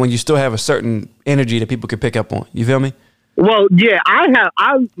acting like one, you still have a certain energy that people can pick up on. You feel me? Well, yeah,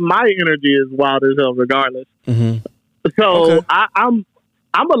 my energy is wild as hell regardless. Mm-hmm. So okay. I'm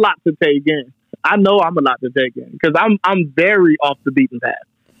a lot to take in. I know I'm a lot to take in because I'm very off the beaten path.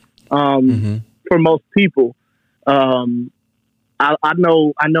 For most people, I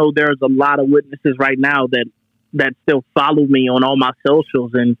know there's a lot of witnesses right now that still follow me on all my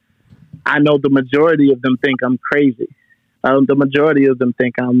socials, and I know the majority of them think I'm crazy. The majority of them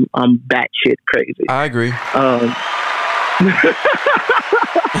think I'm batshit crazy. I agree.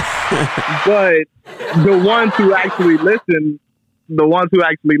 But the ones who actually listen are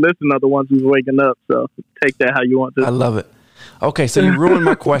the ones who's waking up. So take that how you want to. I love it. Okay, so you ruined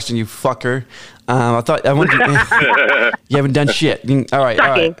my question, you fucker. I wanted you haven't done shit. All right.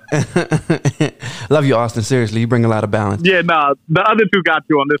 Love you, Austin. Seriously, you bring a lot of balance. Yeah, no, the other two got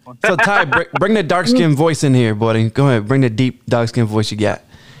you on this one. So Ty, bring that dark skin voice in here, buddy. Go ahead, bring the deep dark skin voice you got.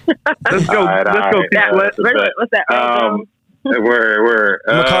 Let's go. What's that? We're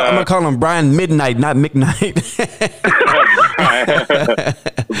I'm gonna call him Brian Midnight, not McKnight.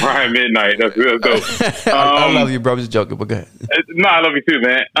 Brian Midnight. That's dope. I love you, bro. I'm just joking, but go ahead. No, I love you too,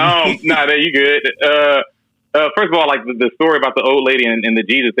 man. You good. First of all, like the story about the old lady and the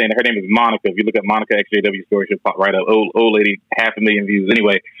Jesus thing. Her name is Monica. If you look at Monica EXJW story, she'll pop right up. Old lady, 500,000 views.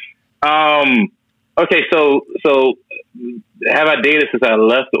 Anyway, okay. So have I dated since I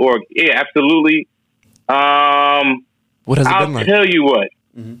left the org? Yeah, absolutely. What has it been like? I'll tell you what.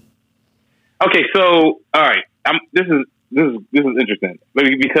 Mm-hmm. Okay, so all right, this is interesting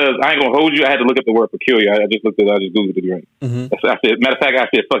because I ain't gonna hold you. I had to look up the word peculiar. I just googled the drink. I said, matter of fact, I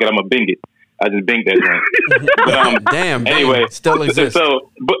said, fuck it, I'm gonna bing it. I just binged that drink. But, damn. Anyway, still exists. So,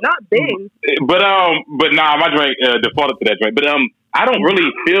 but Not bing. But nah, my drink defaulted to that drink. But I don't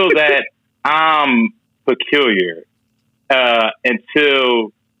really feel that I'm peculiar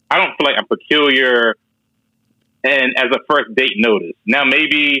until I don't feel like I'm peculiar, and as a first date notice. Now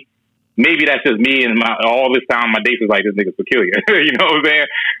maybe that's just me, and all this time my dates is like, this nigga's peculiar. You know what I'm saying?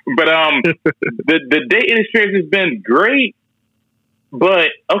 But the dating experience has been great. But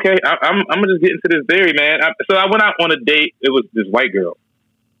okay, I'm gonna just get into this theory, man. So I went out on a date. It was this white girl.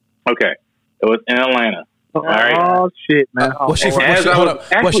 Okay, it was in Atlanta. All right. Oh shit, man! Was she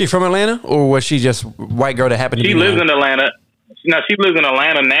from Atlanta, or was she just white girl that happened to be? She lives in Atlanta. No, she lives in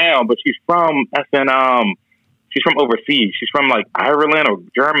Atlanta now, but she's from she's from overseas. She's from like Ireland or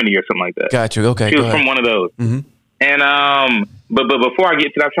Germany or something like that. Got you. Okay, she was from one of those. Mm-hmm. And but before I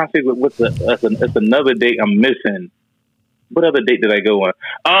get to that, I'm trying to say that's another date I'm missing. What other date did I go on?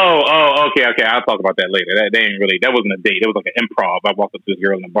 Oh, okay. I'll talk about that later. That wasn't a date. It was like an improv. I walked up to this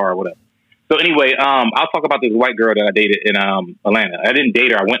girl in the bar or whatever. So anyway, I'll talk about this white girl that I dated in Atlanta. I didn't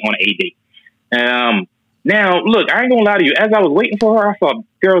date her. I went on a date. Now, look, I ain't gonna lie to you. As I was waiting for her, I saw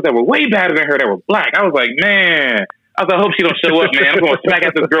girls that were way better than her that were black. I was like, man, I hope she don't show up, man. I'm gonna smack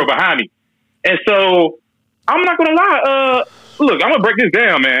at this girl behind me. And so I'm not gonna lie. Look, I'm gonna break this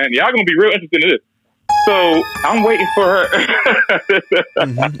down, man. Y'all gonna be real interested in this. So I'm waiting for her.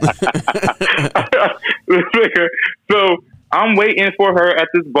 So I'm waiting for her at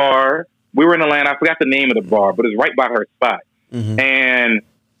this bar. We were in Atlanta. I forgot the name of the bar, but it's right by her spot. Mm-hmm. And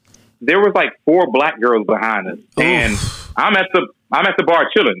there was like 4 black girls behind us. Oof. And I'm at the bar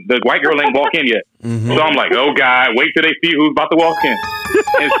chilling. The white girl ain't walk in yet. Mm-hmm. So I'm like, oh God, wait till they see who's about to walk in.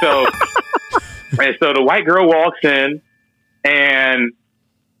 and so the white girl walks in, and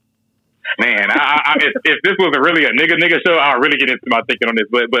man, if this wasn't really a nigga show, I'll really get into my thinking on this,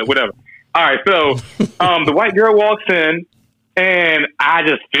 but whatever. All right, so the white girl walks in, and I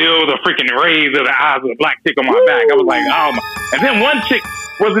just feel the freaking rays of the eyes of the black chick on my back. I was like, oh my. And then one chick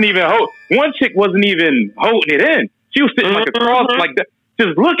wasn't even holding it in. She was sitting like across like that,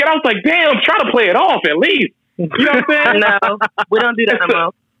 just looking. I was like, damn, try to play it off at least. You know what I'm saying? No, we don't do that no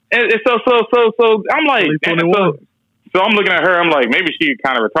more. And so I'm like, so I'm looking at her. I'm like, maybe she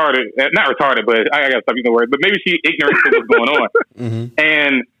kind of retarded. Not retarded, but I gotta stop using the word. But maybe she ignorant to what's going on. Mm-hmm.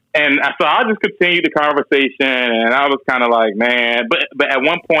 And so I just continued the conversation, and I was kind of like, man. But at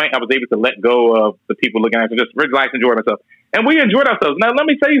one point, I was able to let go of the people looking at me, just relax, enjoy myself, and we enjoyed ourselves. Now, let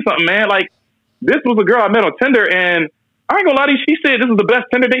me tell you something, man. Like, this was a girl I met on Tinder, and I ain't gonna lie to you. She said this is the best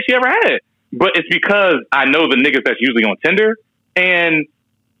Tinder date she ever had. But it's because I know the niggas that's usually on Tinder, and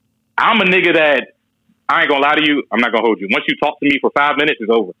I'm a nigga that. I ain't gonna lie to you. I'm not gonna hold you. Once you talk to me for 5 minutes,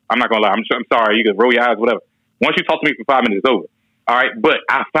 it's over. I'm not gonna lie. I'm sorry. You can roll your eyes, whatever. Once you talk to me for 5 minutes, it's over. All right. But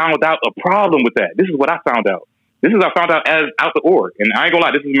I found out a problem with that. This is what I found out. I found out as out the org. And I ain't gonna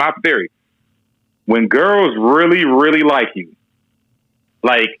lie. This is my theory. When girls really, really like you,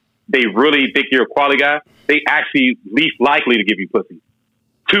 like they really think you're a quality guy, they actually least likely to give you pussy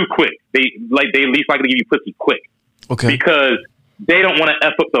too quick. They least likely to give you pussy quick. Okay. Because they don't want to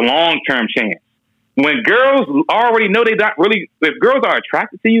F up the long-term chance. When girls already know they not really, if girls are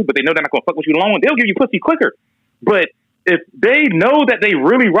attracted to you, but they know they're not going to fuck with you long, they'll give you pussy quicker. But if they know that they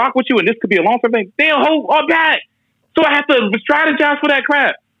really rock with you and this could be a long-term thing, they'll hold all back. So I have to strategize for that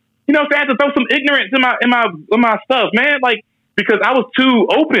crap. You know, so I have to throw some ignorance in my stuff, man. Like, because I was too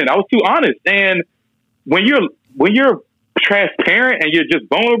open, I was too honest. And when you're transparent and you're just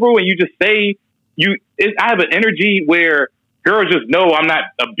vulnerable and you just say I have an energy where girls just know I'm not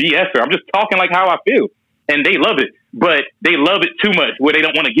a BSer. I'm just talking like how I feel. And they love it. But they love it too much where they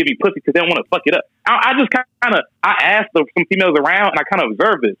don't want to give me pussy because they don't want to fuck it up. I just kind of, I asked some females around and I kind of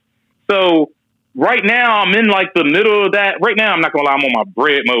observed this. So right now I'm in like the middle of that. Right now I'm not going to lie, I'm on my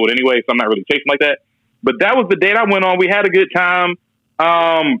bread mode anyway, so I'm not really chasing like that. But that was the date I went on. We had a good time.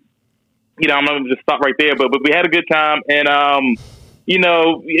 You know, I'm going to just stop right there. But we had a good time. And, I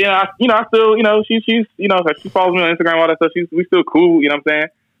still, she's, she follows me on Instagram, all that stuff. We still cool, you know what I'm saying?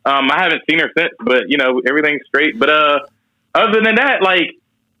 I haven't seen her since, but everything's straight. But, other than that, like,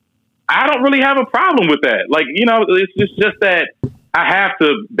 I don't really have a problem with that. Like, it's just that I have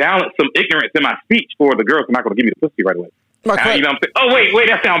to balance some ignorance in my speech or the girls are not going to give me the pussy right away. You know what I'm saying? Oh, wait,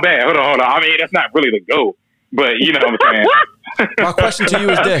 that sounds bad. Hold on. I mean, that's not really the goal, but you know what I'm saying? My question to you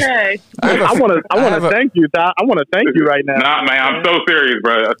is this. Okay. I want to thank you, Ty. I want to thank you right now. Nah, man, I'm so serious,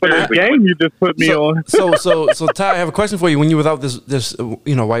 bro. For this game you just put me on. So Ty, I have a question for you. When you were without this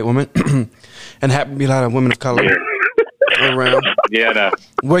white woman, and happen to be a lot of women of color around. Yeah, no.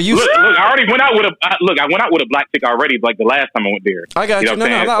 Were you? Look, I already went out with a I went out with a black chick already. Like the last time I went there. I got you. No,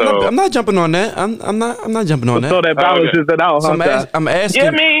 I'm not jumping on that. I'm not jumping on that. So that balances it out. So I'm asking. Yeah,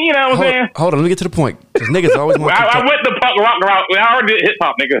 I mean, you know what I'm saying. Hold on, let me get to the point. Because niggas always want. I went the punk rock route. I already did hip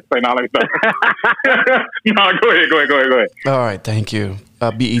hop, nigga. So now let me stop. No, go ahead. All right, thank you.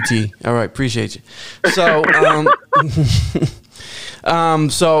 BET. All right, appreciate you. So,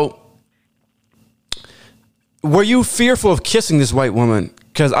 so were you fearful of kissing this white woman?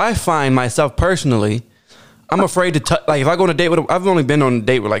 Because I find myself personally, I'm afraid to touch. Like if I go on a date with, I've only been on a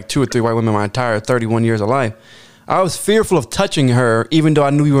date with like 2 or 3 white women my entire 31 years of life. I was fearful of touching her, even though I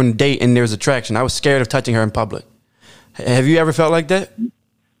knew we were on a date and there was attraction. I was scared of touching her in public. Have you ever felt like that?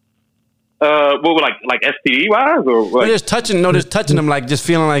 What like STD wise or like? Just touching them, like just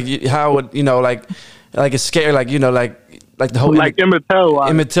feeling like how would like it's scary, like like the whole like Emmett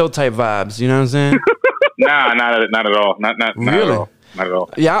Till type vibes. You know what I'm saying? Nah, not at all. Not really. At all. Not at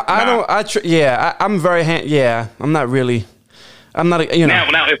all. Yeah, I don't. I'm very. I'm not really. I'm not.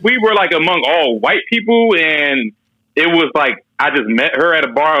 Now, if we were like among all white people and it was like I just met her at a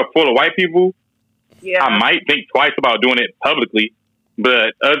bar full of white people, yeah, I might think twice about doing it publicly.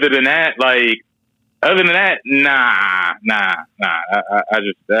 But other than that, nah. I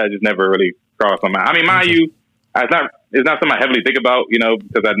just never really crossed my mind. I mean, mind you, it's not something I heavily think about,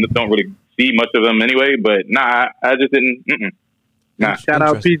 because I don't really see much of them anyway. But nah, I just didn't. Nah. Shout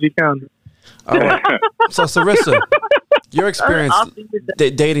out PG County. All right. So Sarissa, your experience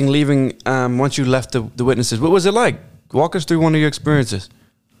dating, leaving once you left the witnesses, what was it like? Walk us through one of your experiences.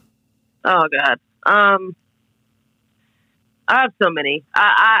 Oh God. I have so many.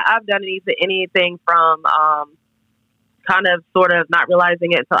 I've done anything from kind of sort of not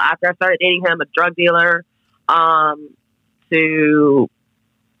realizing it until after I started dating him, a drug dealer, to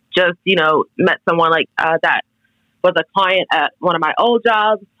just, met someone like that was a client at one of my old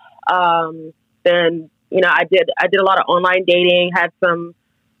jobs. Then, I did a lot of online dating, had some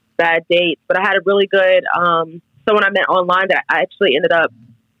bad dates, but I had a really good someone I met online that I actually ended up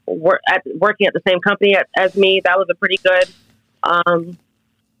working at the same company as me. That was a pretty good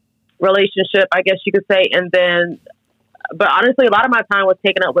relationship, I guess you could say. And then, but honestly, a lot of my time was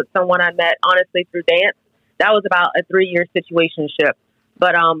taken up with someone I met, honestly, through dance. That was about a 3-year situationship.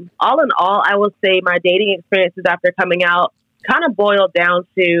 But all in all, I will say my dating experiences after coming out kind of boiled down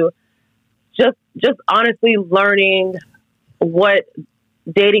to just honestly learning what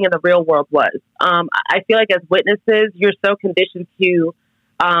dating in the real world was. I feel like as witnesses, you're so conditioned to,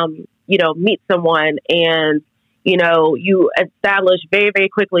 meet someone and, you establish very, very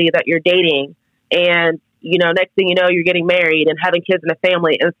quickly that you're dating and, next thing you know, you're getting married and having kids and a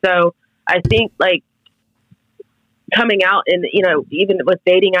family. And so I think like coming out and, even with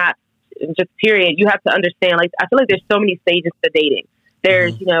dating apps, just period, you have to understand, like, I feel like there's so many stages to dating.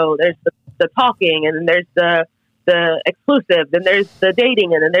 There's, there's the talking and then there's the exclusive, then there's the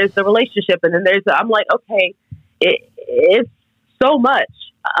dating and then there's the relationship. And then I'm like, okay, it's so much.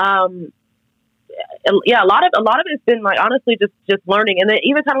 Yeah, a lot of it's been like honestly just learning, and then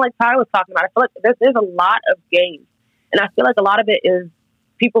even kind of like Ty was talking about, I feel like there's a lot of games, and I feel like a lot of it is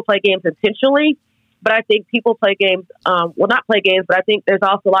people play games intentionally, but I think people play games, not play games, but I think there's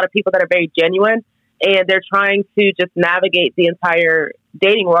also a lot of people that are very genuine, and they're trying to just navigate the entire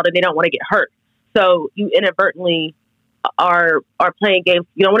dating world, and they don't want to get hurt, so you inadvertently are playing games.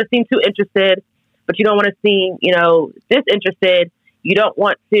 You don't want to seem too interested, but you don't want to seem disinterested. You don't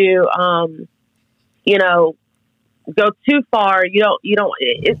want to go too far. You don't,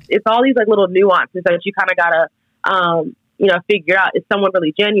 it's all these like little nuances that you kind of gotta, figure out. Is someone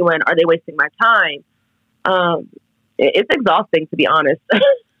really genuine? Are they wasting my time? It's exhausting, to be honest.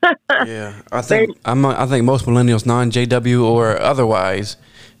 Yeah. I think most millennials, non-JW or otherwise,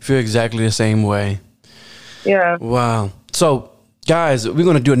 feel exactly the same way. Yeah. Wow. So guys, we're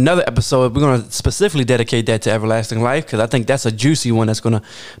going to do another episode. We're going to specifically dedicate that to everlasting life because I think that's a juicy one that's going to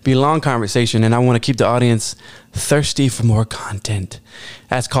be a long conversation, and I want to keep the audience thirsty for more content.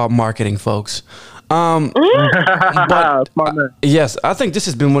 That's called marketing, folks. But yes, I think this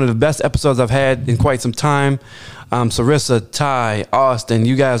has been one of the best episodes I've had in quite some time. Sarissa, Ty, Austin,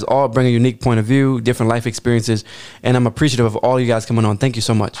 you guys all bring a unique point of view, different life experiences, and I'm appreciative of all you guys coming on. Thank you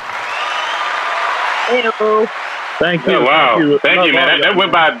so much. Hello. Thank you. Oh, wow. Thank you, man. That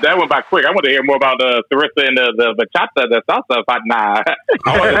went by quick. I want to hear more about the Sarissa and the bachata, the salsa. Nah,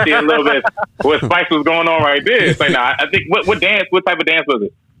 I want to see a little bit what spice was going on right there. It's like, I think what type of dance was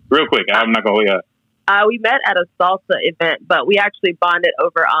it? Real quick. I'm not going to we met at a salsa event, but we actually bonded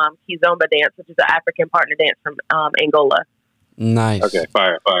over Kizomba dance, which is an African partner dance from Angola. Nice. Okay,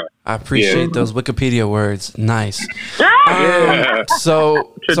 fire. I appreciate those Wikipedia words. Nice.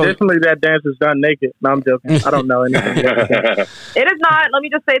 So traditionally, that dance is done naked. No, I'm joking. I don't know anything. It is not. Let me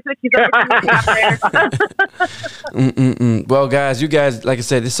just say to the kids out there. Well, guys, you guys, like I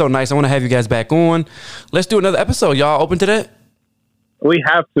said, it's so nice. I want to have you guys back on. Let's do another episode. Y'all open to that? We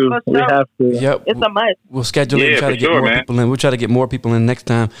have to. For We sure. have to. Yep. It's a must. We'll schedule it and try to get more people in. We'll try to get more people in next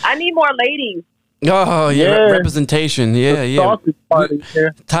time. I need more ladies. Oh, yeah. Yeah. Representation. Yeah, yeah. Sausage party. Yeah.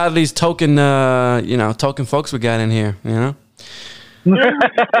 Tired of these token, token folks we got in here, you know?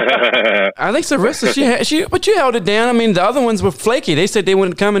 I think Sarissa, but you held it down. I mean, the other ones were flaky. They said they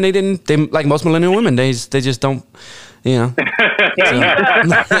wouldn't come, and they didn't. They, like most millennial women, they just don't, you know.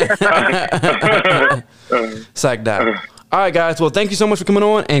 Sacked out. All right, guys. Well, thank you so much for coming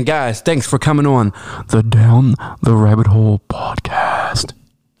on, and guys, thanks for coming on the Down the Rabbit Hole podcast.